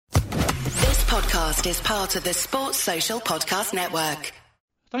podcast is part of the Sports Social Podcast Network.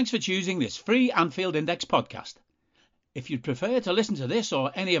 Thanks for choosing this free Anfield Index podcast. If you'd prefer to listen to this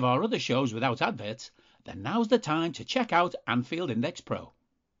or any of our other shows without adverts, then now's the time to check out Anfield Index Pro.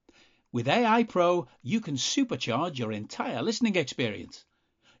 With AI Pro, you can supercharge your entire listening experience.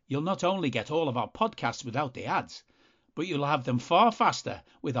 You'll not only get all of our podcasts without the ads, but you'll have them far faster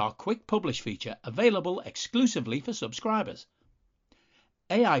with our Quick Publish feature available exclusively for subscribers.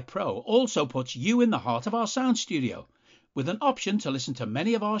 AI Pro also puts you in the heart of our sound studio, with an option to listen to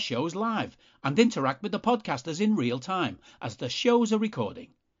many of our shows live and interact with the podcasters in real time as the shows are recording.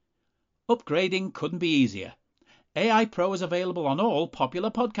 Upgrading couldn't be easier. AI Pro is available on all popular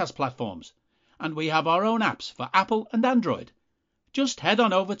podcast platforms, and we have our own apps for Apple and Android. Just head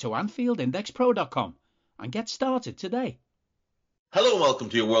on over to AnfieldIndexPro.com and get started today. Hello and welcome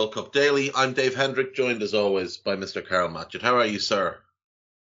to your World Cup Daily. I'm Dave Hendrick, joined as always by Mr. Carl Matchett. How are you, sir?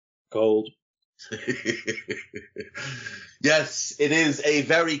 Cold. Yes, it is a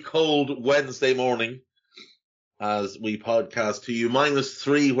very cold Wednesday morning as we podcast to you.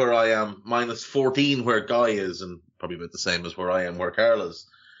 -3 where I am, -14 where Guy is, and probably about the same as where I am, where Carl is.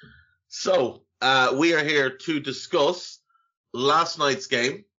 So, we are here to discuss last night's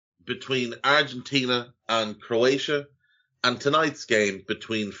game between Argentina and Croatia and tonight's game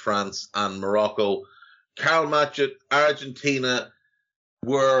between France and Morocco. Carl Matchett, Argentina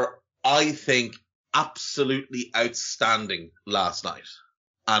were, I think, absolutely outstanding last night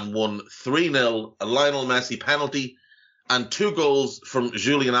and won 3-0, a Lionel Messi penalty and 2 goals from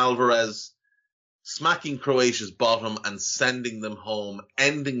Julian Alvarez, smacking Croatia's bottom and sending them home,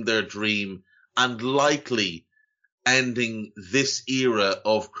 ending their dream and likely ending this era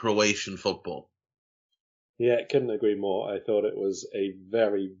of Croatian football. Yeah, couldn't agree more. I thought it was a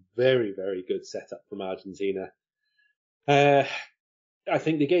very, very, very good setup from Argentina. I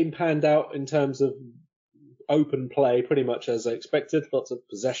think the game panned out in terms of open play pretty much as I expected. Lots of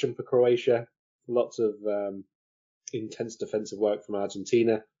possession for Croatia, lots of intense defensive work from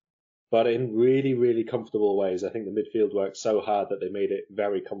Argentina, but in really, really comfortable ways. I think the midfield worked so hard that they made it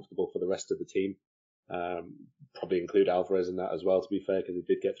very comfortable for the rest of the team. Probably include Alvarez in that as well, to be fair, because he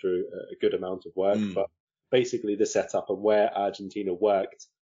did get through a good amount of work. But basically the setup and where Argentina worked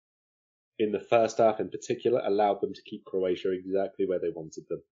in the first half in particular allowed them to keep Croatia exactly where they wanted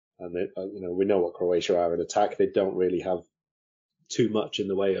them. And they, we know what Croatia are in attack. They don't really have too much in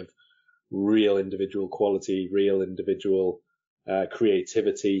the way of real individual quality, real individual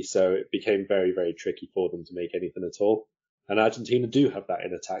creativity. So it became very, very tricky for them to make anything at all. And Argentina do have that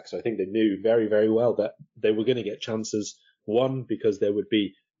in attack. So I think they knew very, very well that they were going to get chances. One, because there would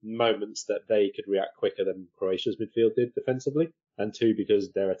be moments that they could react quicker than Croatia's midfield did defensively. And 2,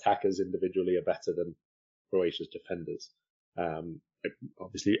 because their attackers individually are better than Croatia's defenders.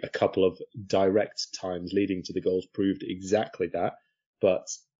 Obviously, a couple of direct times leading to the goals proved exactly that. But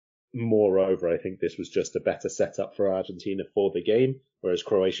moreover, I think this was just a better setup for Argentina for the game, whereas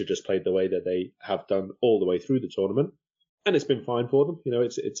Croatia just played the way that they have done all the way through the tournament. And it's been fine for them.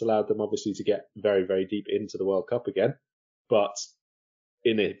 It's allowed them obviously to get very, very deep into the World Cup again. But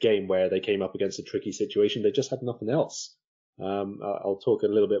in a game where they came up against a tricky situation, they just had nothing else. I'll talk a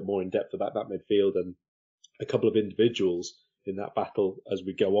little bit more in depth about that midfield and a couple of individuals in that battle as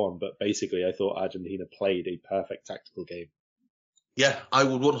we go on. But basically, I thought Argentina played a perfect tactical game. Yeah, I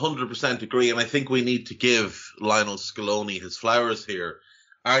would 100% agree. And I think we need to give Lionel Scaloni his flowers here.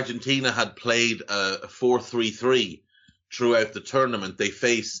 Argentina had played a 4-3-3 throughout the tournament. They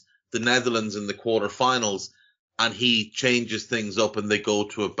face the Netherlands in the quarterfinals, and he changes things up and they go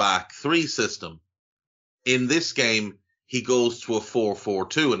to a back 3 system. In this game, he goes to a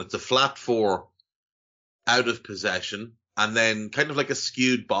 4-4-2, and it's a flat 4 out of possession, and then kind of like a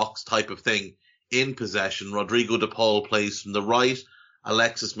skewed box type of thing in possession. Rodrigo de Paul plays from the right,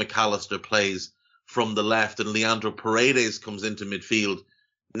 Alexis McAllister plays from the left, and Leandro Paredes comes into midfield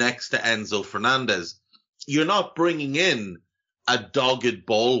next to Enzo Fernandez. You're not bringing in a dogged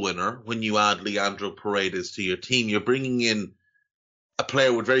ball winner when you add Leandro Paredes to your team. You're bringing in a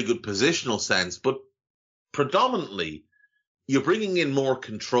player with very good positional sense, but predominantly you're bringing in more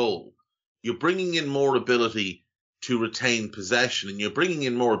control. You're bringing in more ability to retain possession, and you're bringing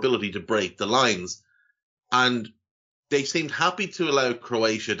in more ability to break the lines. And they seemed happy to allow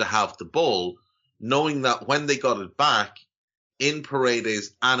Croatia to have the ball, knowing that when they got it back, in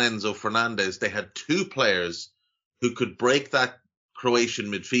Paredes and Enzo Fernandez, they had 2 players who could break that Croatian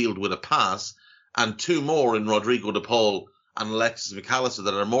midfield with a pass, and 2 more in Rodrigo de Paul and Alexis McAllister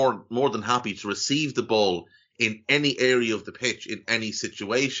that are more than happy to receive the ball in any area of the pitch, in any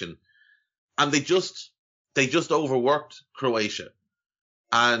situation. And they just overworked Croatia.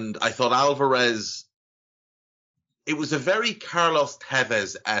 And I thought Alvarez, it was a very Carlos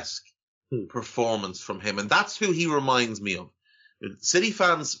Tevez-esque performance from him. And that's who he reminds me of. City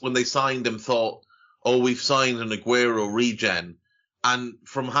fans, when they signed him, thought, oh, we've signed an Aguero regen. And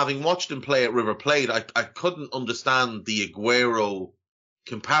from having watched him play at River Plate, I couldn't understand the Aguero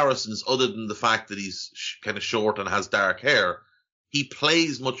comparisons other than the fact that he's kind of short and has dark hair. He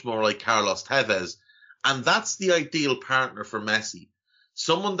plays much more like Carlos Tevez. And that's the ideal partner for Messi.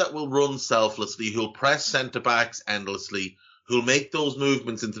 Someone that will run selflessly, who'll press centre-backs endlessly, who'll make those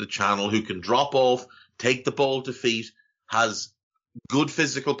movements into the channel, who can drop off, take the ball to feet, has good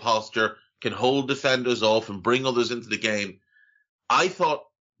physical posture, can hold defenders off and bring others into the game. I thought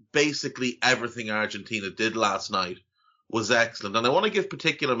basically everything Argentina did last night was excellent. And I want to give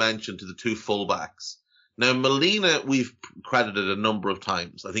particular mention to the two fullbacks. Now, Molina, we've credited a number of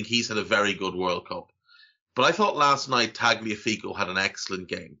times. I think he's had a very good World Cup. But I thought last night Tagliafico had an excellent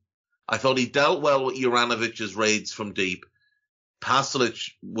game. I thought he dealt well with Juranovic's raids from deep.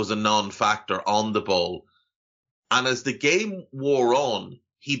 Pasalic was a non-factor on the ball. And as the game wore on,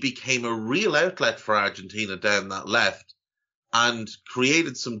 he became a real outlet for Argentina down that left and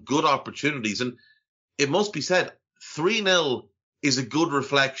created some good opportunities. And it must be said, 3-0 is a good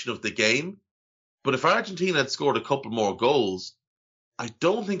reflection of the game. But if Argentina had scored a couple more goals, I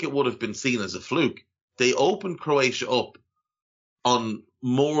don't think it would have been seen as a fluke. They opened Croatia up on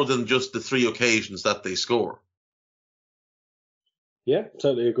more than just the 3 occasions that they score. Yeah,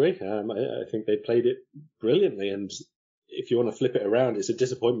 totally agree. I think they played it brilliantly. And if you want to flip it around, it's a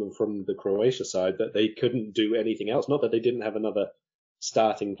disappointment from the Croatia side that they couldn't do anything else. Not that they didn't have another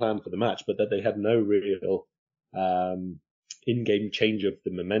starting plan for the match, but that they had no real in-game change of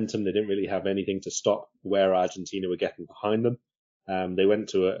the momentum. They didn't really have anything to stop where Argentina were getting behind them. They went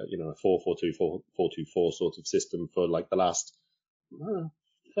to a 4-4-2, 4-2-4 sort of system for like the last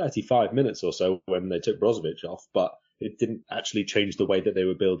 35 minutes or so when they took Brozovic off, but it didn't actually change the way that they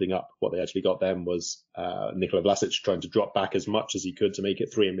were building up. What they actually got then was Nikola Vlasic trying to drop back as much as he could to make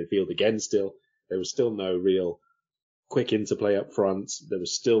it 3 in midfield again. Still, there was still no real quick interplay up front. There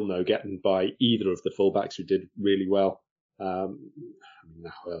was still no getting by either of the fullbacks who did really well. Oh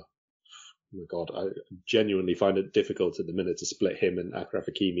my God, I genuinely find it difficult at the minute to split him and Achraf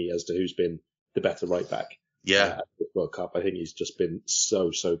Hakimi as to who's been the better right back. Yeah. At the World Cup. I think he's just been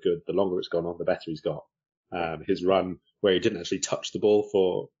so good. The longer it's gone on, the better he's got. His run where he didn't actually touch the ball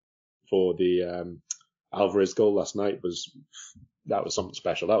for the Alvarez goal last night was something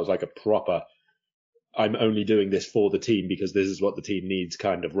special. That was like a proper, I'm only doing this for the team because this is what the team needs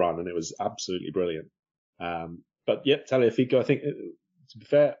kind of run. And it was absolutely brilliant. But yeah, Tagliafico, I think, to be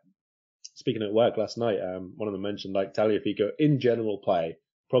fair, speaking at work last night, one of them mentioned like Tagliafico in general play,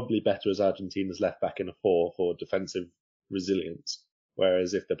 probably better as Argentina's left back in a 4 for defensive resilience.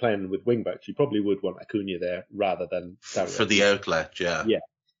 Whereas if they're playing with wing backs, you probably would want Acuna there rather than Tagliafico. For the outlet, yeah. Yeah.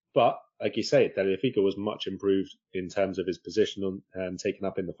 But like you say, Tagliafico was much improved in terms of his position and taken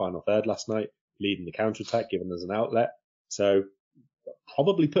up in the final third last night, leading the counter-attack, given as an outlet. So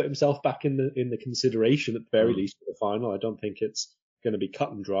probably put himself back in the consideration at the very least for the final. I don't think it's going to be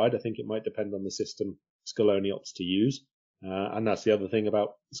cut and dried. I think it might depend on the system Scaloni opts to use. And that's the other thing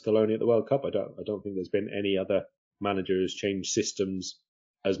about Scaloni at the World Cup. I don't think there's been any other manager who's changed systems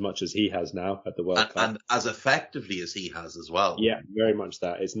as much as he has now at the World Cup. And as effectively as he has as well. Yeah, very much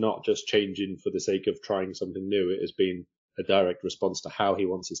that. It's not just changing for the sake of trying something new. It has been a direct response to how he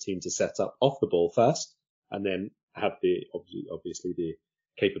wants his team to set up off the ball first, and then have obviously the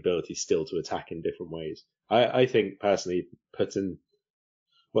capability still to attack in different ways. I think personally putting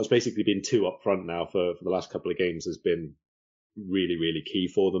what's basically been 2 up front now for the last couple of games has been really, really key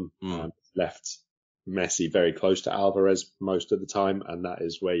for them. Left Messi very close to Alvarez most of the time, and that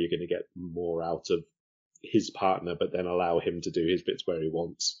is where you're going to get more out of his partner, but then allow him to do his bits where he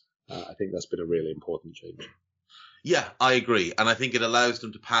wants. I think that's been a really important change. Yeah, I agree. And I think it allows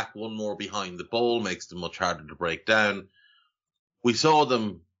them to pack one more behind the ball, makes them much harder to break down. We saw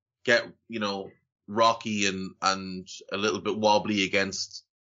them get, rocky and a little bit wobbly against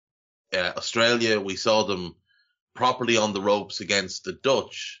Australia. We saw them properly on the ropes against the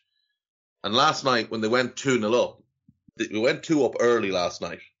Dutch. And last night, when they went 2-0 up, we went 2 up early last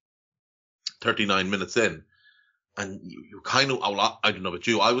night, 39 minutes in. And you kind of, I don't know about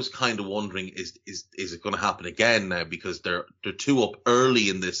you, I was kind of wondering, is it going to happen again now? Because they're 2 up early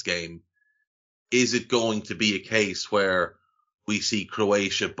in this game. Is it going to be a case where we see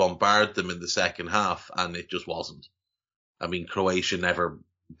Croatia bombard them in the second half? And it just wasn't. I mean, Croatia never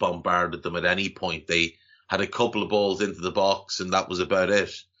bombarded them at any point. They had a couple of balls into the box and that was about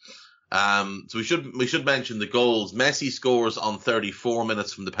it. So we should mention the goals. Messi scores on 34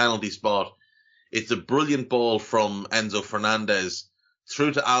 minutes from the penalty spot. It's a brilliant ball from Enzo Fernandez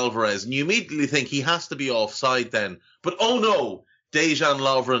through to Alvarez, and you immediately think he has to be offside then. But oh no, Dejan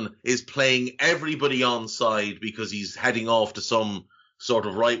Lovren is playing everybody onside because he's heading off to some sort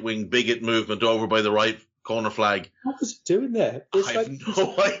of right-wing bigot movement over by the right corner flag. What was he doing there? I have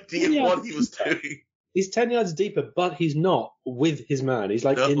no idea what he was doing. He's 10 yards deeper, but he's not with his man. He's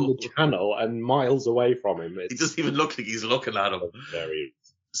in the channel and miles away from him. He doesn't even look like he's looking at him. Very.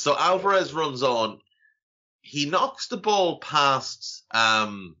 So Alvarez runs on. He knocks the ball past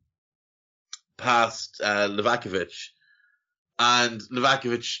Livakovic, and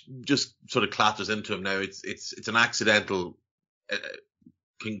Livakovic just sort of clatters into him. Now it's an accidental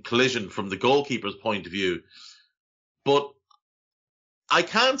collision from the goalkeeper's point of view, but I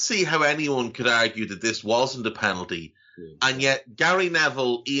can't see how anyone could argue that this wasn't a penalty. And yet Gary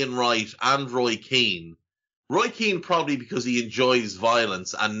Neville, Ian Wright and Roy Keane probably because he enjoys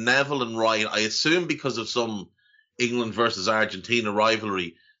violence, and Neville and Wright, I assume because of some England versus Argentina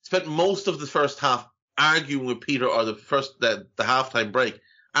rivalry, spent most of the first half arguing with Peter, or the halftime break,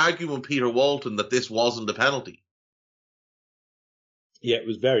 arguing with Peter Walton that this wasn't a penalty. Yeah, it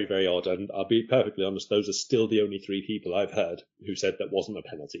was very, very odd, and I'll be perfectly honest, those are still the only three people I've heard who said that wasn't a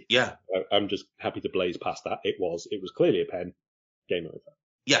penalty. Yeah. I'm just happy to blaze past that. It was clearly a pen. Game over.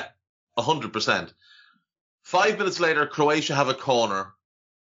 Yeah, 100%. 5 minutes later, Croatia have a corner.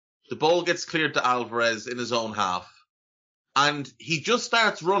 The ball gets cleared to Alvarez in his own half, and he just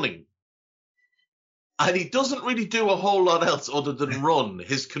starts running. And he doesn't really do a whole lot else other than run.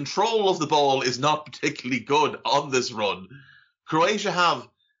 His control of the ball is not particularly good on this run. Croatia have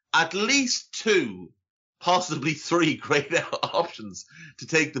at least 2, possibly 3 great options to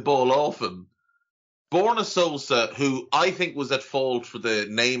take the ball off him. Borna Sosa, who I think was at fault for the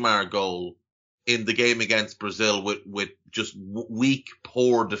Neymar goal in the game against Brazil with just weak,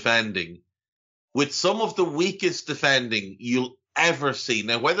 poor defending, with some of the weakest defending you'll ever see.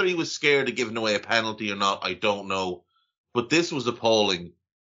 Now, whether he was scared of giving away a penalty or not, I don't know. But this was appalling.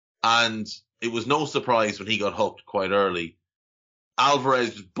 And it was no surprise when he got hooked quite early.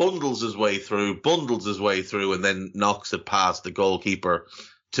 Alvarez bundles his way through, and then knocks it past the goalkeeper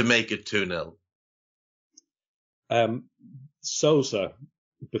to make it 2-0. Sosa,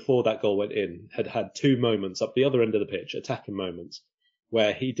 before that goal went in, had 2 moments up the other end of the pitch, attacking moments,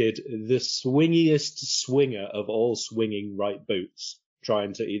 where he did the swingiest swinger of all swinging right boots,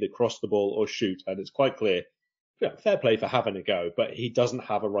 trying to either cross the ball or shoot. And it's quite clear, fair play for having a go, but he doesn't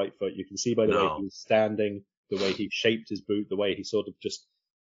have a right foot. You can see by the way he was standing, the way he shaped his boot, the way he sort of just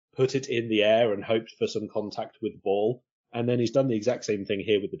put it in the air and hoped for some contact with the ball. And then he's done the exact same thing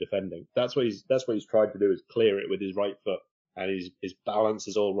here with the defending. That's what he's tried to do, is clear it with his right foot. And his balance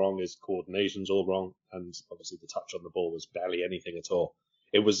is all wrong, his coordination's all wrong, and obviously the touch on the ball was barely anything at all.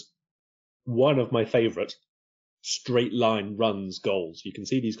 It was one of my favourite straight line runs goals. You can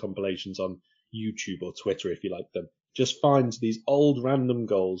see these compilations on YouTube or Twitter if you like them. Just find these old random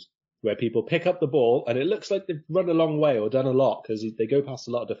goals where people pick up the ball and it looks like they've run a long way or done a lot because they go past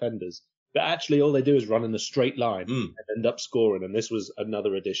a lot of defenders. But actually all they do is run in a straight line and end up scoring. And this was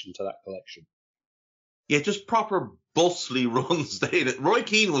another addition to that collection. Yeah, just proper bustly runs. Roy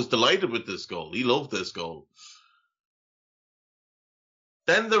Keane was delighted with this goal. He loved this goal.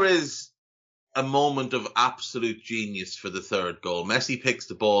 Then there is a moment of absolute genius for the third goal. Messi picks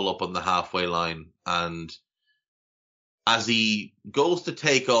the ball up on the halfway line, and as he goes to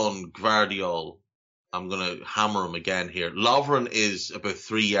take on Gvardiol, I'm going to hammer him again here. Lovren is about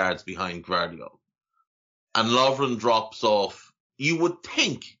 3 yards behind Gvardiol, and Lovren drops off. You would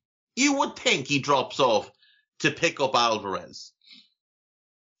think he drops off to pick up Alvarez.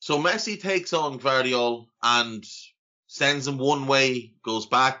 So Messi takes on Gvardiol and sends him one way, goes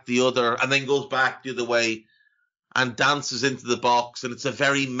back the other, and then goes back the other way and dances into the box. And it's a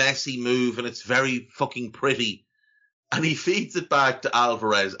very messy move and it's very fucking pretty. And he feeds it back to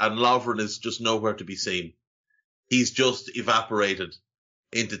Alvarez, and Lovren is just nowhere to be seen. He's just evaporated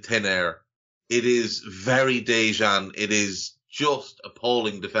into thin air. It is very Dejan. It is just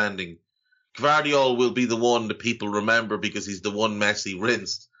appalling defending. Gvardiol will be the one that people remember because he's the one Messi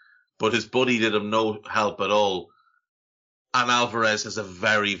rinsed, but his buddy did him no help at all. And Alvarez has a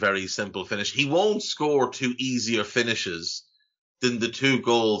very, very simple finish. He won't score 2 easier finishes than the 2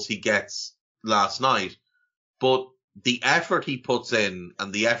 goals he gets last night, but the effort he puts in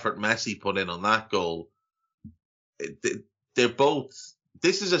and the effort Messi put in on that goal, they're both,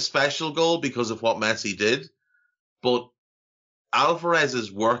 this is a special goal because of what Messi did, but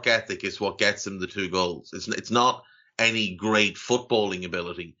Alvarez's work ethic is what gets him the 2 goals. It's not any great footballing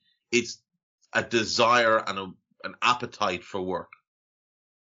ability. it's a desire and an appetite for work.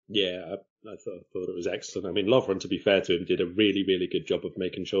 Yeah, I thought it was excellent. I mean, Lovren, to be fair to him, did a really, really good job of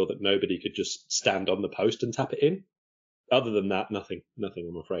making sure that nobody could just stand on the post and tap it in. Other than that, nothing,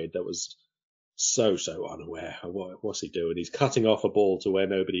 I'm afraid. That was so unaware. What's he doing? He's cutting off a ball to where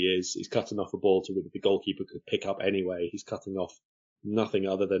nobody is. He's cutting off a ball to where the goalkeeper could pick up anyway. He's cutting off nothing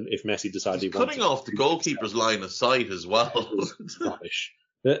other than if Messi decided he's cutting off the goalkeeper's line of sight as well. Rubbish.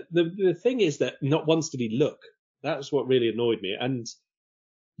 The thing is that not once did he look. That's what really annoyed me. And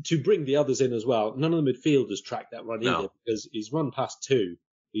to bring the others in as well, none of the midfielders tracked that run either, because he's run past two.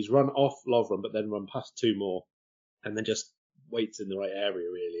 He's run off Lovren, but then run past two more, and then just waits in the right area,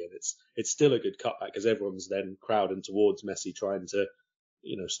 really. And it's still a good cutback because everyone's then crowding towards Messi, trying to,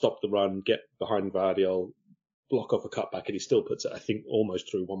 stop the run, get behind Guardiola, block off a cutback, and he still puts it, I think, almost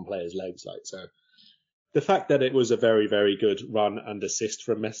through one player's legs. So the fact that it was a very, very good run and assist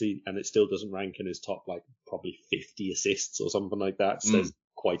from Messi, and it still doesn't rank in his top, probably 50 assists or something like that, says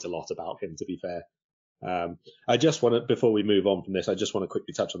quite a lot about him, to be fair. I just want to, before we move on from this, I just want to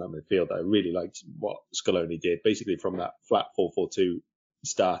quickly touch on that midfield. I really liked what Scaloni did, basically from that flat 4-4-2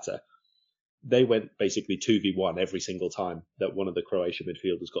 starter. They went basically 2v1 every single time that one of the Croatian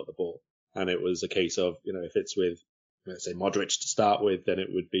midfielders got the ball. And it was a case of, if it's with, let's say, Modric to start with, then it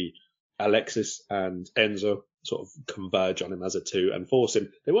would be Alexis and Enzo sort of converge on him as a two and force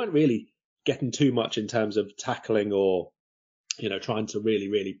him. They weren't really getting too much in terms of tackling or, trying to really,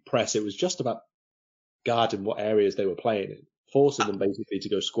 really press. It was just about guarding what areas they were playing in, forcing them basically to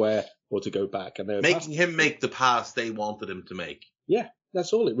go square or to go back. And they were making him make the pass they wanted him to make. Yeah,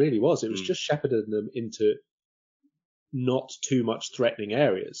 that's all it really was. It was just shepherding them into not too much threatening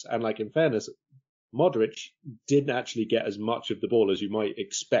areas. And in fairness, Modric didn't actually get as much of the ball as you might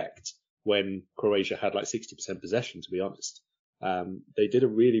expect when Croatia had 60% possession, to be honest. They did a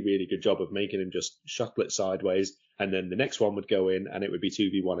really, really good job of making him just shuttle it sideways, and then the next one would go in and it would be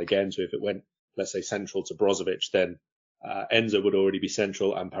 2v1 again. So if it went, let's say, central to Brozovic, then Enzo would already be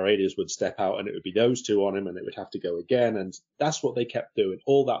central and Paredes would step out and it would be those two on him and it would have to go again. And that's what they kept doing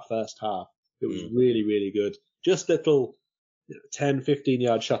all that first half. It was really, really good. Just little 10,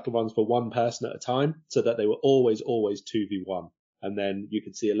 15-yard shuttle ones for one person at a time, so that they were always 2v1. And then you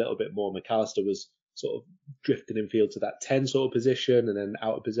could see a little bit more. McAllister was sort of drifting in field to that 10 sort of position, and then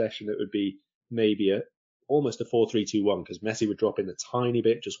out of possession it would be maybe almost a 4-3-2-1, because Messi would drop in a tiny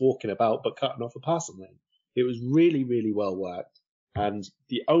bit, just walking about but cutting off a passing lane. It was really, really well worked. And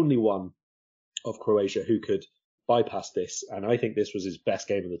the only one of Croatia who could bypass this, and I think this was his best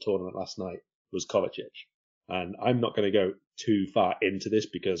game of the tournament last night, was Kovacic. And I'm not going to go too far into this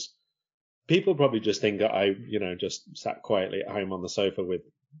because people probably just think that I, just sat quietly at home on the sofa with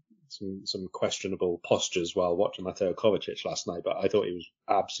some questionable postures while watching Mateo Kovacic last night. But I thought he was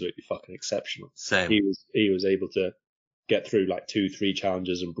absolutely fucking exceptional. Same. He was able to get through 2-3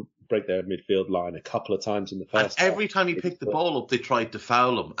 challenges and break their midfield line a couple of times in the first. And every time he picked the ball up, they tried to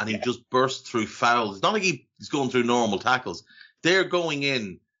foul him, and he just burst through fouls. It's not like he's going through normal tackles. They're going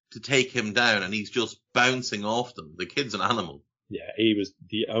in to take him down, and he's just bouncing off them. The kid's an animal. Yeah, he was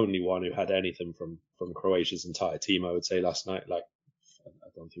the only one who had anything from Croatia's entire team, I would say, last night. I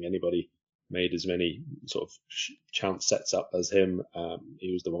don't think anybody made as many sort of chance sets up as him.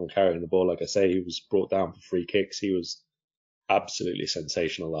 He was the one carrying the ball. Like I say, he was brought down for free kicks. He was absolutely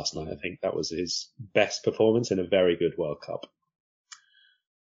sensational last night. I think that was his best performance in a very good World Cup.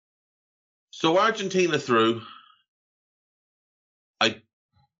 So Argentina through.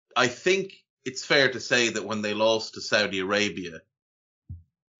 I think it's fair to say that when they lost to Saudi Arabia,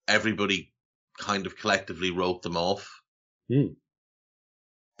 everybody kind of collectively wrote them off.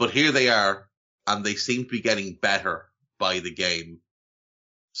 But here they are, and they seem to be getting better by the game.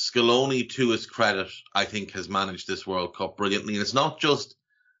 Scaloni, to his credit, I think has managed this World Cup brilliantly. And it's not just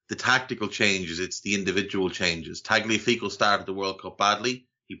the tactical changes, it's the individual changes. Tagliafico started the World Cup badly.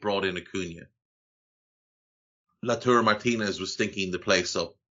 He brought in Acuna. Lautaro Martinez was stinking the place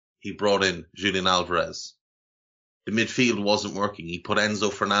up. He brought in Julian Alvarez. The midfield wasn't working. He put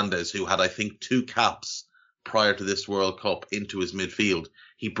Enzo Fernandez, who had, I think, 2 caps prior to this World Cup, into his midfield.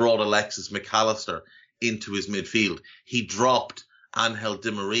 He brought Alexis McAllister into his midfield. He dropped Angel Di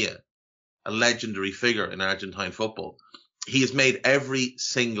Maria, a legendary figure in Argentine football. He has made every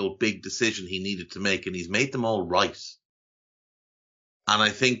single big decision he needed to make, and he's made them all right. And I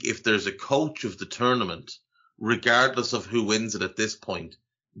think if there's a coach of the tournament, regardless of who wins it at this point,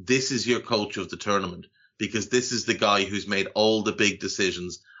 this is your coach of the tournament, because this is the guy who's made all the big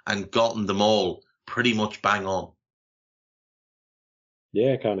decisions and gotten them all pretty much bang on.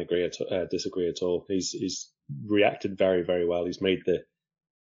 Yeah, I can't disagree at all. He's reacted very, very well. He's made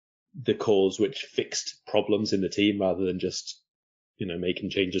the calls which fixed problems in the team rather than just, making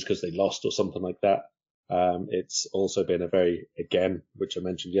changes because they lost or something like that. It's also been a very, again, which I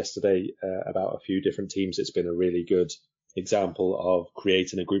mentioned yesterday about a few different teams, it's been a really good example of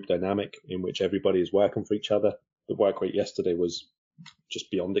creating a group dynamic in which everybody is working for each other. The work rate yesterday was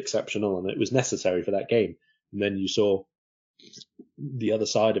just beyond exceptional, and it was necessary for that game. And then you saw the other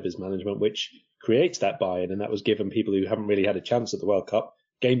side of his management, which creates that buy-in, and that was given people who haven't really had a chance at the World Cup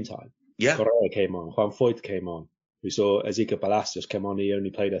game time. Yeah. Correa came on, Juan Foyth came on. We saw Ezequiel Palacios come on. He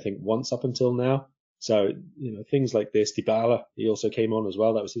only played, I think, once up until now. So, things like this. Dybala, he also came on as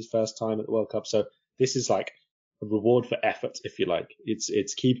well. That was his first time at the World Cup. So this is like a reward for effort, if you like.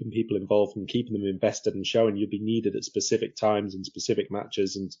 It's keeping people involved and keeping them invested and showing you'll be needed at specific times and specific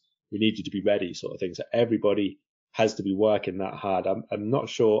matches, and we need you to be ready, sort of thing. So everybody has to be working that hard. I'm not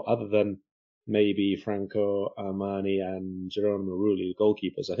sure, other than maybe Franco Armani and Geronimo Rulli, the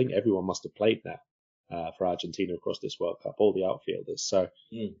goalkeepers, I think everyone must have played now for Argentina across this World Cup, all the outfielders. So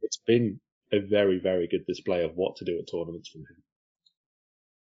It's been a very, very good display of what to do at tournaments from him.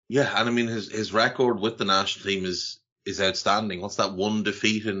 Yeah, and I mean, his record with the national team is outstanding. What's that, 1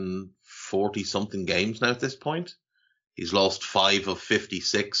 defeat in 40-something games now at this point? He's lost 5 of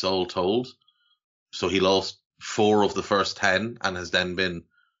 56 all told. So he lost 4 of the first 10 and has then been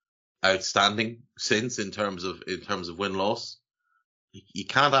outstanding since in terms of win-loss. You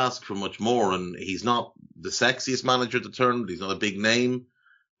can't ask for much more, and he's not the sexiest manager at the tournament. He's not a big name,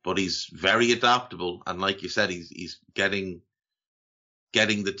 but he's very adaptable. And like you said, he's getting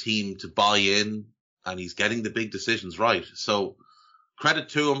the team to buy in, and he's getting the big decisions right. So credit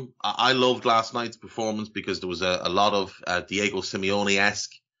to him. I loved last night's performance because there was a lot of Diego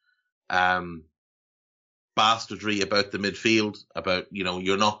Simeone-esque bastardry about the midfield, about,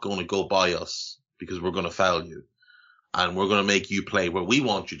 you're not going to go by us because we're going to foul you, and we're going to make you play where we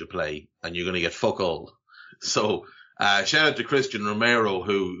want you to play, and you're going to get fuck all. So shout out to Christian Romero,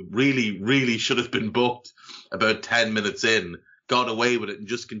 who really, really should have been booked about 10 minutes in, got away with it, and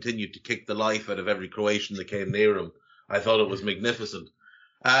just continued to kick the life out of every Croatian that came near him. I thought it was magnificent.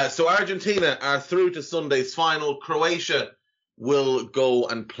 So Argentina are through to Sunday's final. Croatia will go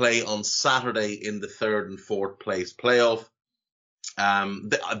and play on Saturday in the 3rd and 4th place playoff.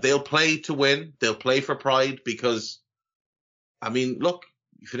 They'll play to win. They'll play for pride because, I mean, look,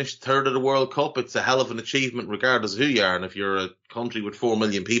 you finished 3rd of the World Cup. It's a hell of an achievement regardless of who you are. And if you're a country with 4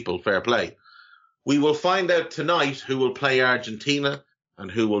 million people, fair play. We will find out tonight who will play Argentina and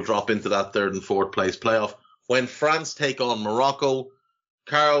who will drop into that 3rd and 4th place playoff when France take on Morocco.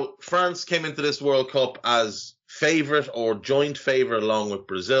 Carl, France came into this World Cup as favourite or joint favourite along with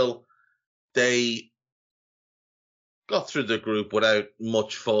Brazil. They got through the group without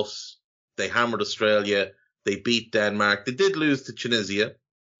much fuss. They hammered Australia. They beat Denmark. They did lose to Tunisia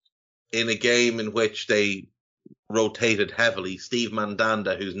in a game in which they rotated heavily. Steve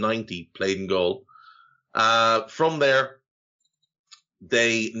Mandanda, who's 90, played in goal. From there,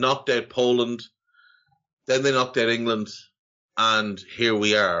 they knocked out Poland. Then they knocked out England. And here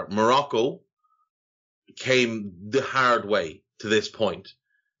we are. Morocco came the hard way to this point.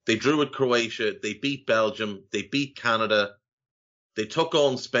 They drew with Croatia. They beat Belgium. They beat Canada. They took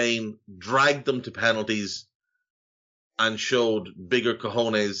on Spain, dragged them to penalties, and showed bigger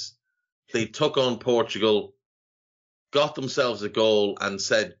cojones. They took on Portugal, got themselves a goal, and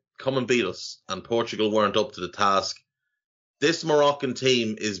said, come and beat us. And Portugal weren't up to the task. This Moroccan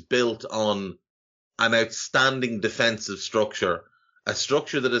team is built on an outstanding defensive structure, a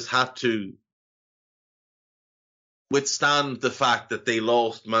structure that has had to withstand the fact that they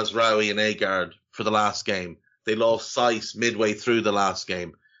lost Mazraoui and Agard for the last game. They lost Saiss midway through the last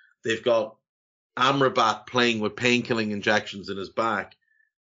game. They've got Amrabat playing with painkilling injections in his back.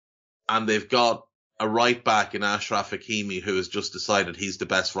 And they've got a right back in Ashraf Hakimi who has just decided he's the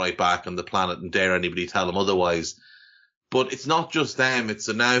best right back on the planet and dare anybody tell him otherwise. But it's not just them. It's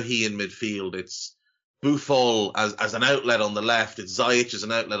Anauhi in midfield. It's Boufal as an outlet on the left. It's Ziyech as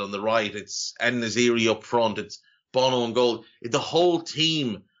an outlet on the right. It's En-Nesyri up front. It's Bono in goal. The whole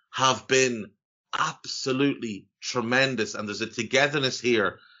team have been absolutely tremendous, and there's a togetherness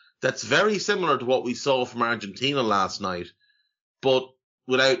here that's very similar to what we saw from Argentina last night, but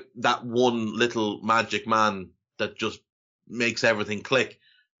without that one little magic man that just makes everything click.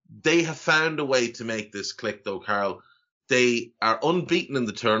 They have found a way to make this click, though, Carl. They are unbeaten in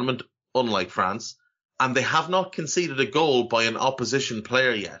the tournament, unlike France, and they have not conceded a goal by an opposition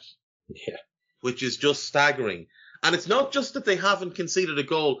player yet. Yeah. Which is just staggering. And it's not just that they haven't conceded a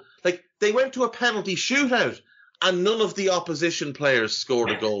goal. Like, they went to a penalty shootout and none of the opposition players scored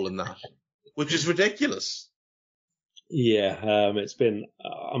a goal in that, which is ridiculous. Yeah, it's been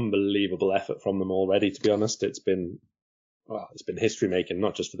unbelievable effort from them already, to be honest. It's been history making,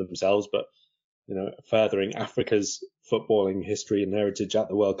 not just for themselves, but furthering Africa's footballing history and heritage at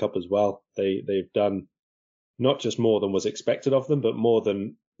the World Cup as well. They've done not just more than was expected of them, but more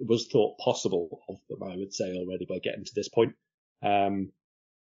than was thought possible of them, I would say, already by getting to this point. I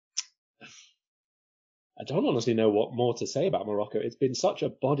don't honestly know what more to say about Morocco. It's been such a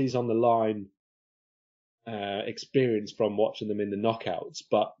bodies on the line experience from watching them in the knockouts,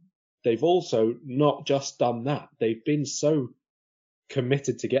 but they've also not just done that. They've been so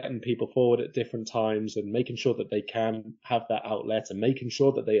committed to getting people forward at different times and making sure that they can have that outlet and making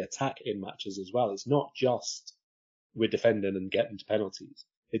sure that they attack in matches as well. It's not just we're defending and getting to penalties.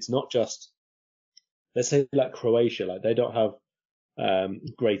 It's not just, let's say like Croatia, like they don't have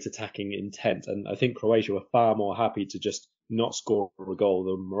great attacking intent. And I think Croatia were far more happy to just not score a goal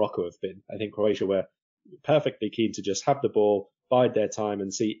than Morocco have been. I think Croatia were perfectly keen to just have the ball, bide their time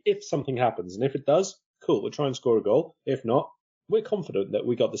and see if something happens. And if it does, cool, we'll try and score a goal. If not, we're confident that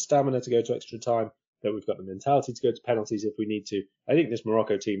we got the stamina to go to extra time, that we've got the mentality to go to penalties if we need to. I think this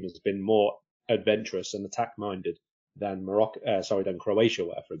Morocco team has been more adventurous and attack-minded than than Croatia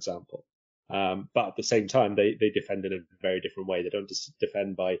were, for example. But at the same time, they defend in a very different way. They don't just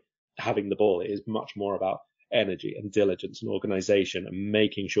defend by having the ball. It is much more about energy and diligence and organisation and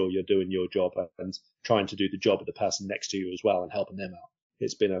making sure you're doing your job and trying to do the job of the person next to you as well and helping them out.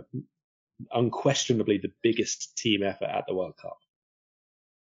 It's been unquestionably the biggest team effort at the World Cup.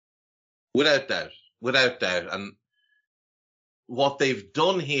 Without doubt. And what they've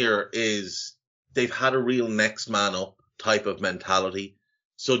done here is they've had a real next man up type of mentality.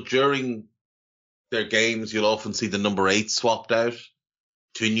 So during their games, you'll often see the number 8 swapped out.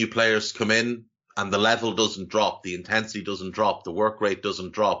 2 new players come in and the level doesn't drop. The intensity doesn't drop. The work rate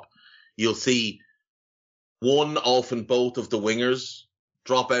doesn't drop. You'll see one, often both of the wingers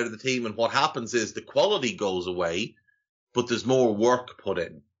drop out of the team. And what happens is the quality goes away, but there's more work put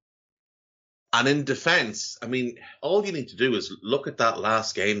in. And in defence, I mean, all you need to do is look at that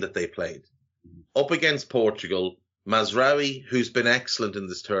last game that they played. Up against Portugal, Mazraoui, who's been excellent in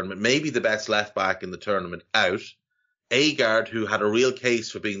this tournament, maybe the best left-back in the tournament, out. Agard, who had a real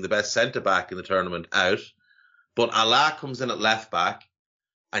case for being the best centre-back in the tournament, out. But Allah comes in at left-back,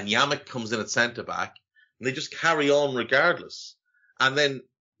 and Yamek comes in at centre-back, and they just carry on regardless. And then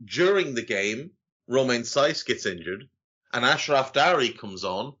during the game, Romain Saiss gets injured, and Ashraf Dari comes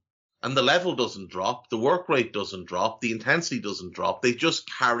on, and the level doesn't drop, the work rate doesn't drop, the intensity doesn't drop. They just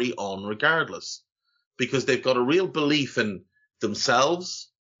carry on regardless because they've got a real belief in themselves,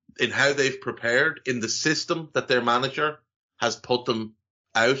 in how they've prepared, in the system that their manager has put them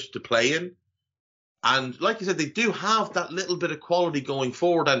out to play in. And like you said, they do have that little bit of quality going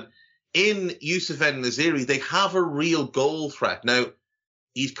forward. And in Youssef En-Nesyri, they have a real goal threat. Now,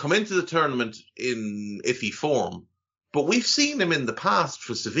 he's come into the tournament in iffy form, but we've seen him in the past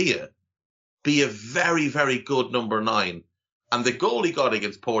for Sevilla be a very, very good number 9. And the goal he got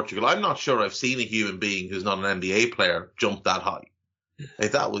against Portugal, I'm not sure I've seen a human being who's not an NBA player jump that high.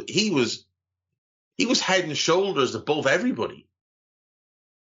 Like he was head and shoulders above everybody.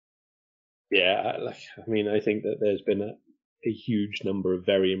 Yeah, I think that there's been a huge number of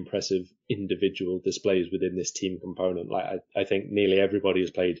very impressive individual displays within this team component. I think nearly everybody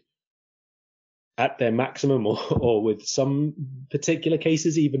has played at their maximum or with some particular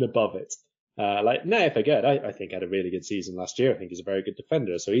cases even above it. Naif Agard, I think had a really good season last year. I think he's a very good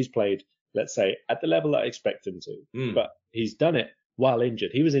defender. So he's played, let's say, at the level that I expect him to. But he's done it while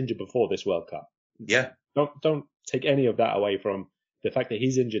injured. He was injured before this World Cup. Yeah. Don't take any of that away from the fact that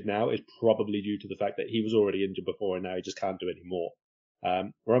he's injured now is probably due to the fact that he was already injured before and now he just can't do it anymore.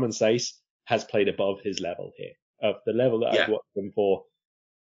 Romain Saiss has played above his level here. Of the level that I've watched him for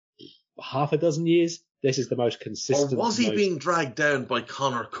half a dozen years, this is the most consistent. Or was he being dragged down by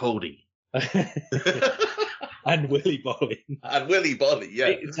Connor Cody? And Willy Bolly. And Willy Bolly, yeah.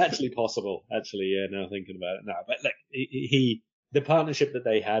 It's actually possible, yeah, now thinking about it now. But the partnership that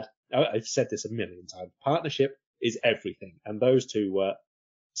they had, I've said this a million times, partnership is everything. And those two were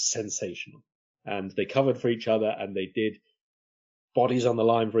sensational. And they covered for each other and they did bodies on the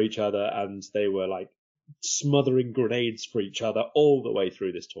line for each other and they were like smothering grenades for each other all the way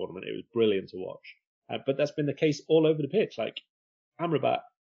through this tournament. It was brilliant to watch. But that's been the case all over the pitch. Like Amrabat,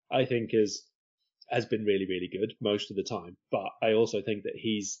 I think has been really, really good most of the time. But I also think that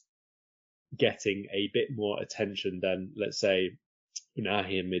he's getting a bit more attention than, let's say,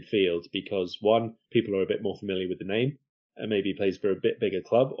 Unahi in midfield because, one, people are a bit more familiar with the name and maybe he plays for a bit bigger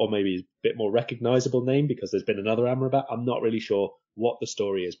club or maybe he's a bit more recognisable name because there's been another Amrabat. I'm not really sure what the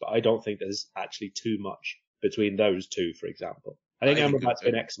story is, but I don't think there's actually too much between those two, for example. I think Amrabat's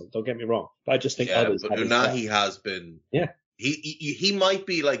been excellent. Don't get me wrong, but I just think others. But Unahi has been. Yeah, he might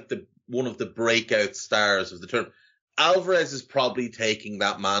be like one of the breakout stars of the tournament. Alvarez is probably taking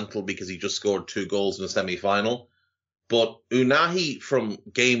that mantle because he just scored 2 goals in a semi-final. But Unahi, from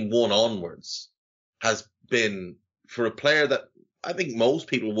game 1 onwards, has been, for a player that I think most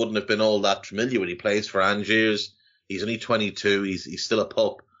people wouldn't have been all that familiar with. He plays for Angers. He's only 22. He's still a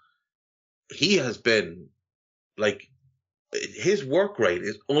pup. He has been, like, his work rate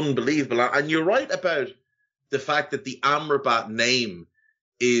is unbelievable. And you're right about the fact that the Amrabat name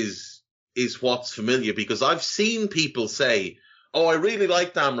is what's familiar, because I've seen people say, oh, I really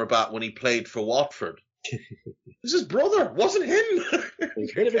liked Amrabat when he played for Watford. It's his brother, wasn't him.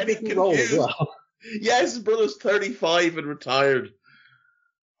 He's a bit of a big role as well. Yes, his brother's 35 and retired.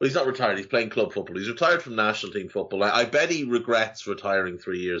 Well, he's not retired. He's playing club football. He's retired from national team football. I bet he regrets retiring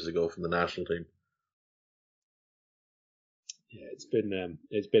 3 years ago from the national team. Yeah, it's been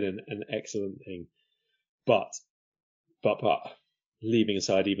an excellent thing, but leaving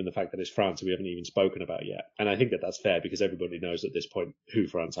aside even the fact that it's France, who we haven't even spoken about yet, and I think that that's fair because everybody knows at this point who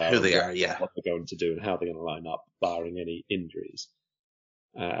France are, who they are, yeah, what they're going to do, and how they're going to line up, barring any injuries.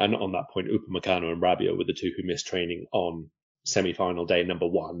 And on that point, Upamecano and Rabiot were the two who missed training on semi-final day number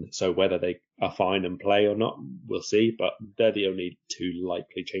 1. So whether they are fine and play or not, we'll see. But they're the only 2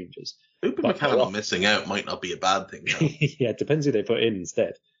 likely changes. Upamecano missing out might not be a bad thing. Yeah, it depends who they put in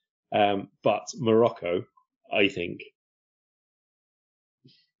instead. But Morocco, I think,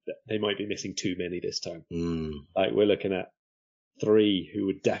 they might be missing too many this time. Like, we're looking at 3 who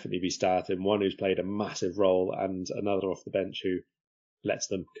would definitely be starting, 1 who's played a massive role, and another off the bench who lets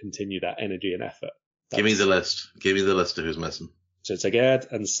them continue that energy and effort. Give me the list. Give me the list of who's missing. So Teged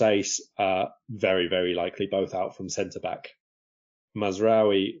and Saiss are very, very likely both out from centre-back.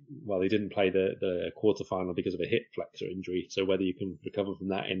 Mazraoui, well, he didn't play the quarter-final because of a hip flexor injury, so whether you can recover from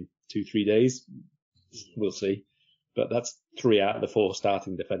that in 2-3 days, we'll see. But that's 3 out of the 4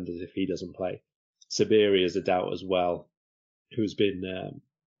 starting defenders if he doesn't play. Sabiri is a doubt as well, who's been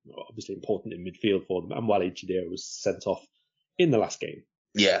obviously important in midfield for them, and Walid Chidera was sent off in the last game.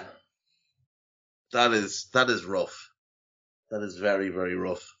 Yeah. That is rough. That is very, very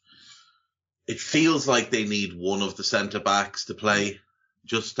rough. It feels like they need one of the centre-backs to play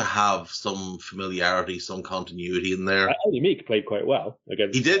just to have some familiarity, some continuity in there. Ali Meek played quite well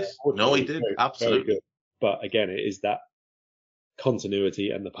against. He did. No, he did. Absolutely. Very good. But again, it is that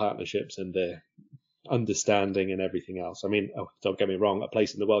continuity and the partnerships and the understanding and everything else. I mean, don't get me wrong, a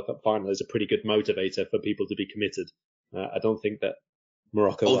place in the World Cup final is a pretty good motivator for people to be committed. I don't think that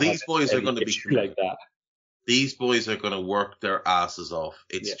Morocco. Oh, these boys are going to be like that. These boys are going to work their asses off.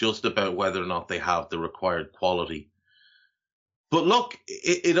 It's just about whether or not they have the required quality. But look,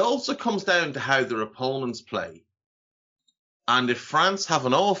 it also comes down to how their opponents play. And if France have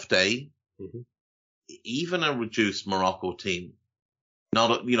an off day, even a reduced Morocco team,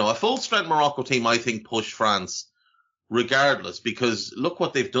 a full strength Morocco team, I think push France regardless, because look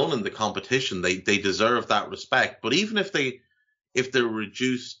what they've done in the competition. They deserve that respect. But even if they're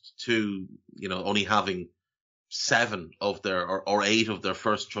reduced to, only having 7 of their or 8 of their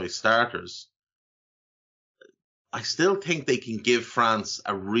first choice starters, I still think they can give France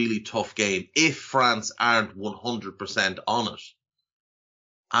a really tough game if France aren't 100% on it.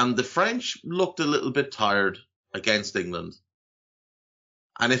 And the French looked a little bit tired against England.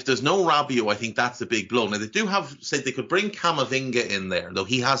 And if there's no Rabiot, I think that's a big blow. Now, they do have, say, they could bring Camavinga in there, though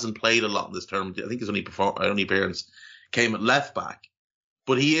he hasn't played a lot in this tournament. I think his only appearance came at left back.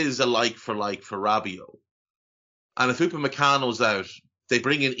 But he is a like for Rabiot. And if Upamecano's out, they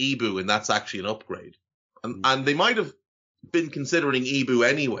bring in Ibu, and that's actually an upgrade. And they might have been considering Ibu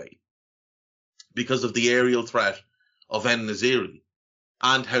anyway, because of the aerial threat of En-Nesyri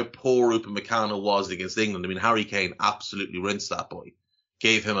and how poor Upamecano was against England. I mean, Harry Kane absolutely rinsed that boy,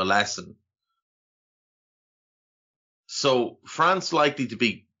 gave him a lesson. So France likely to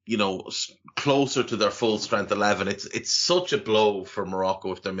be, closer to their full strength 11. It's such a blow for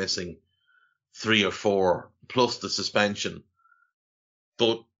Morocco if they're missing 3 or 4 plus the suspension.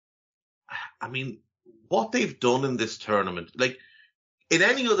 But I mean, what they've done in this tournament, like in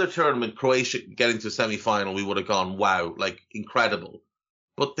any other tournament, Croatia getting to a semi-final, we would have gone, wow, like incredible.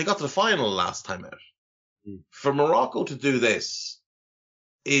 But they got to the final last time out. For Morocco to do this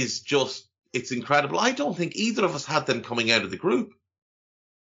is just, it's incredible. I don't think either of us had them coming out of the group.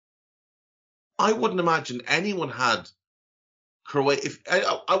 I wouldn't imagine anyone had Croatia.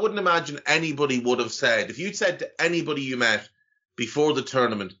 I wouldn't imagine anybody would have said, if you'd said to anybody you met before the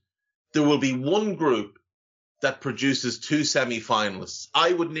tournament, there will be one group that produces 2 semi-finalists,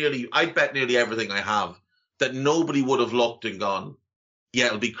 I'd bet nearly everything I have that nobody would have looked and gone, yeah,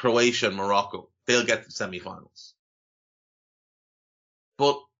 it'll be Croatia and Morocco. They'll get to the semi-finals.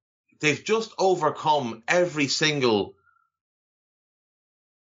 But they've just overcome every single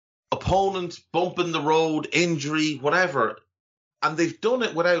opponent, bump in the road, injury, whatever. And they've done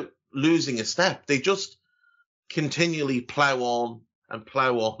it without losing a step. They just continually plough on and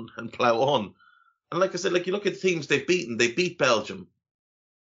plough on and plough on. And like I said, like you look at the teams they've beaten. They beat Belgium,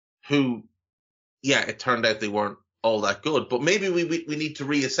 who, yeah, it turned out they weren't all that good. But maybe we need to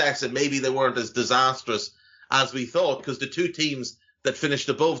reassess it. Maybe they weren't as disastrous as we thought, because the two teams that finished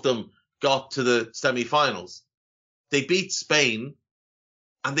above them got to the semi-finals. They beat Spain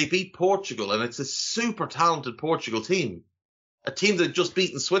and they beat Portugal, and it's a super talented Portugal team. A team that had just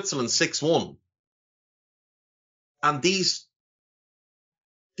beaten Switzerland 6-1. And these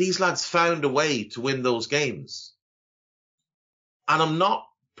lads found a way to win those games. And I'm not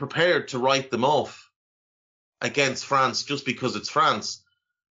prepared to write them off against France just because it's France.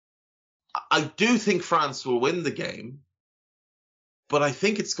 I do think France will win the game, but I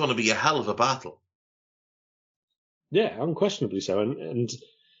think it's going to be a hell of a battle. Yeah, unquestionably so. And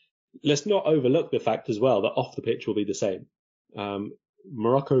let's not overlook the fact as well that off the pitch will be the same.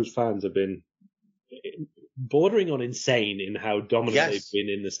 Morocco's fans have been bordering on insane in how dominant they've been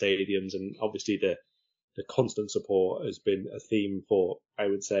in the stadiums, and obviously the constant support has been a theme for, I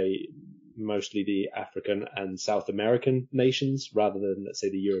would say, mostly the African and South American nations rather than, let's say,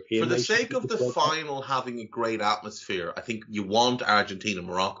 the European nations. For the sake of the final having a great atmosphere, I think you want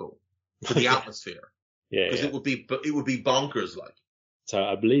Argentina-Morocco for the atmosphere. Yeah, because it would be bonkers like. So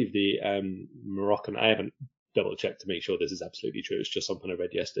I believe the Moroccan, I haven't double checked to make sure this is absolutely true. It's just something I read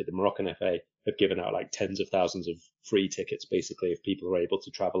yesterday. The Moroccan FA have given out like tens of thousands of free tickets, basically, if people are able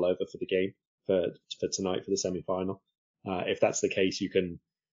to travel over for the game for tonight for the semi-final. If that's the case, you can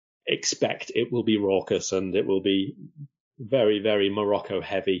expect it will be raucous and it will be very, very Morocco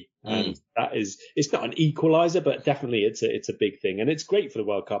heavy. And that is, it's not an equalizer, but definitely it's a big thing. And it's great for the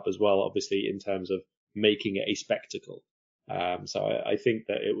World Cup as well, obviously, in terms of making it a spectacle. So I think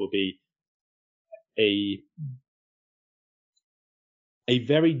that it will be a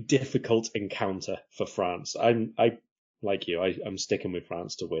very difficult encounter for France. I'm sticking with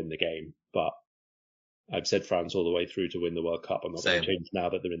France to win the game, but I've said France all the way through to win the World Cup. I'm not going to change now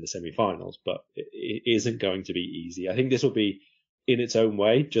that they're in the semi-finals, but it isn't going to be easy. I think this will be, in its own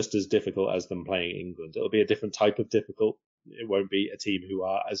way, just as difficult as them playing England. It'll be a different type of difficult. It won't be a team who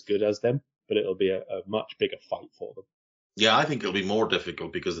are as good as them, but it'll be a much bigger fight for them. Yeah, I think it'll be more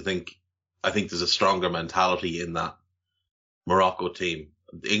difficult because I think there's a stronger mentality in that Morocco team.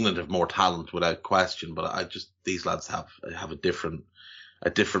 England have more talent without question, but these lads have a different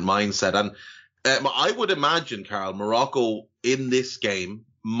mindset. And I would imagine, Carl, Morocco in this game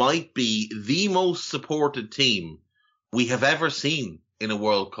might be the most supported team we have ever seen in a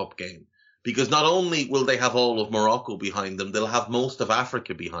World Cup game, because not only will they have all of Morocco behind them, they'll have most of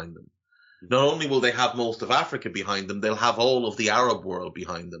Africa behind them. Not only will they have most of Africa behind them, they'll have all of the Arab world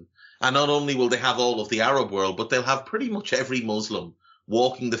behind them. And not only will they have all of the Arab world, but they'll have pretty much every Muslim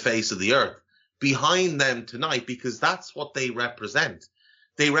walking the face of the earth behind them tonight, because that's what they represent.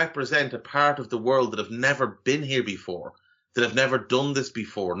 They represent a part of the world that have never been here before, that have never done this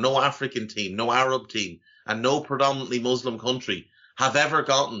before. No African team, no Arab team, and no predominantly Muslim country have ever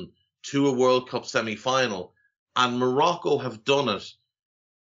gotten to a World Cup semi-final. And Morocco have done it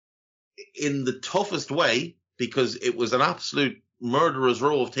in the toughest way, because it was an absolute murderer's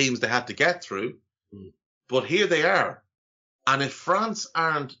row of teams they had to get through. But here they are. And if France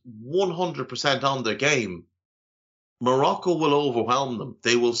aren't 100% on their game, Morocco will overwhelm them.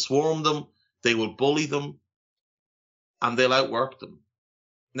 They will swarm them, they will bully them, and they'll outwork them.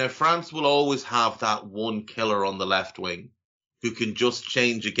 Now, France will always have that one killer on the left wing who can just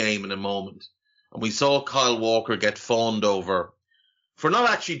change a game in a moment. And we saw Kyle Walker get fawned over for not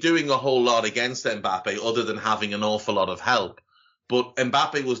actually doing a whole lot against Mbappe other than having an awful lot of help. But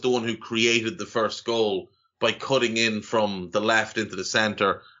Mbappe was the one who created the first goal by cutting in from the left into the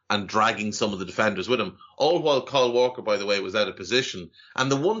centre and dragging some of the defenders with him. All while Kyle Walker, by the way, was out of position. And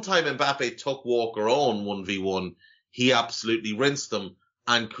the one time Mbappe took Walker on 1v1, he absolutely rinsed them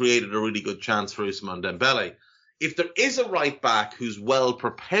and created a really good chance for Ousmane Dembele. If there is a right back who's well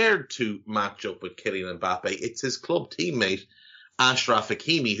prepared to match up with Kylian Mbappe, it's his club teammate, Achraf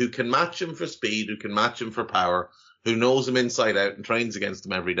Hakimi, who can match him for speed, who can match him for power, who knows him inside out and trains against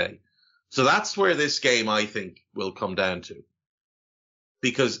him every day. So that's where this game, I think, will come down to.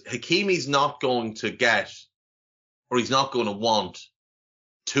 Because Hakimi's not going to get, or he's not going to want,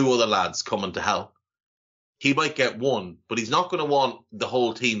 two other lads coming to help. he might get one, but he's not going to want the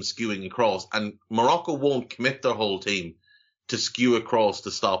whole team skewing across. And Morocco won't commit their whole team to skew across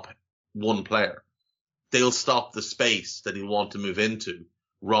to stop one player. They'll stop the space that he'll want to move into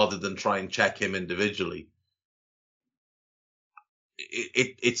rather than try and check him individually.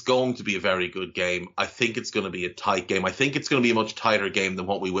 It's going to be a very good game. I think it's going to be a tight game. I think it's going to be a much tighter game than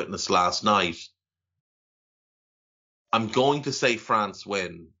what we witnessed last night. I'm going to say France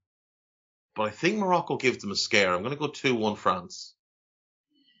win, but I think Morocco gives them a scare. I'm going to go 2-1 France.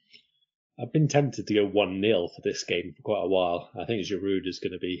 I've been tempted to go 1-0 for this game for quite a while. I think Giroud is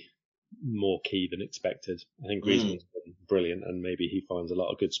going to be more key than expected. I think Griezmann's been brilliant, and maybe he finds a lot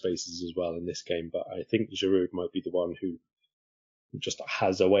of good spaces as well in this game, but I think Giroud might be the one who just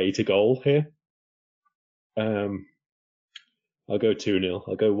has a way to goal here. I'll go 2-0.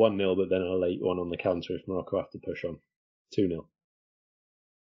 I'll go 1-0, but then I'll late one on the counter if Morocco have to push on. 2-0.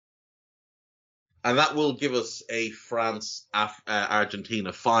 And that will give us a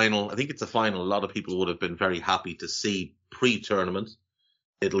France-Argentina final. I think it's a final a lot of people would have been very happy to see pre-tournament.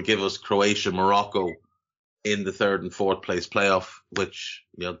 It'll give us Croatia-Morocco in the 3rd and 4th place playoff, which,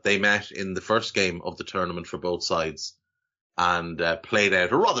 they met in the first game of the tournament for both sides and played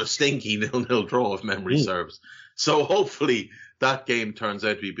out a rather stinky 0-0 draw if memory serves. So hopefully that game turns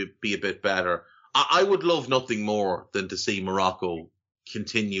out to be a bit better. I would love nothing more than to see Morocco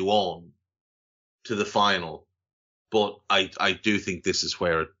continue on to the final, but I do think this is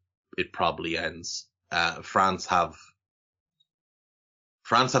where it probably ends. France have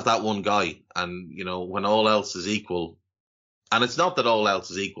that one guy, and when all else is equal, and it's not that all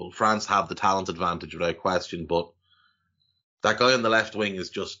else is equal, France have the talent advantage without question, but that guy on the left wing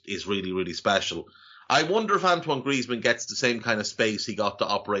is really, really special. I wonder if Antoine Griezmann gets the same kind of space he got to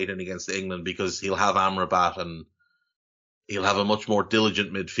operate in against England, because he'll have Amrabat and he'll have a much more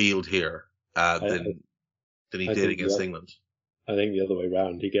diligent midfield here than he did against England. I think the other way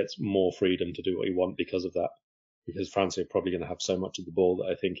around, he gets more freedom to do what he wants because of that. Because France are probably going to have so much of the ball that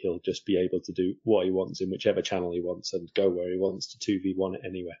I think he'll just be able to do what he wants in whichever channel he wants and go where he wants to 2v1 it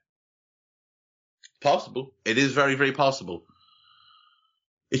anywhere. Possible. It is very, very possible.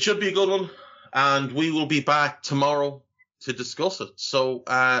 It should be a good one, and we will be back tomorrow to discuss it. So,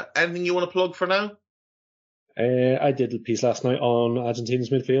 anything you want to plug for now? I did a piece last night on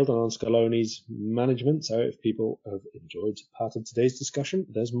Argentina's midfield and on Scaloni's management, so if people have enjoyed part of today's discussion,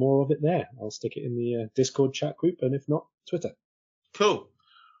 there's more of it there. I'll stick it in the Discord chat group, and if not, Twitter. Cool.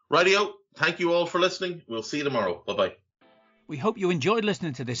 Rightio. Thank you all for listening. We'll see you tomorrow. Bye-bye. We hope you enjoyed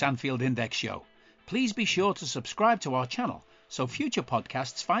listening to this Anfield Index show. Please be sure to subscribe to our channel so future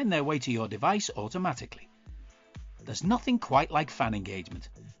podcasts find their way to your device automatically. There's nothing quite like fan engagement,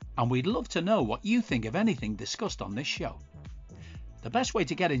 and we'd love to know what you think of anything discussed on this show. The best way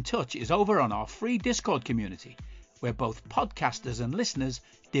to get in touch is over on our free Discord community, where both podcasters and listeners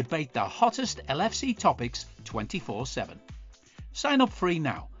debate the hottest LFC topics 24/7. Sign up free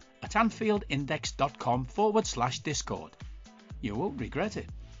now at AnfieldIndex.com/Discord. You won't regret it.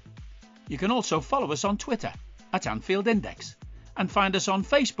 You can also follow us on Twitter at Anfield Index and find us on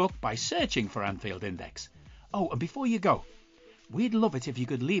Facebook by searching for Anfield Index. Oh, and before you go, we'd love it if you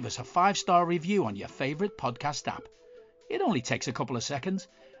could leave us a 5-star review on your favourite podcast app. It only takes a couple of seconds,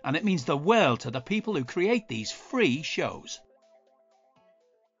 and it means the world to the people who create these free shows.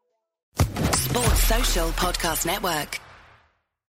 Sports Social Podcast Network.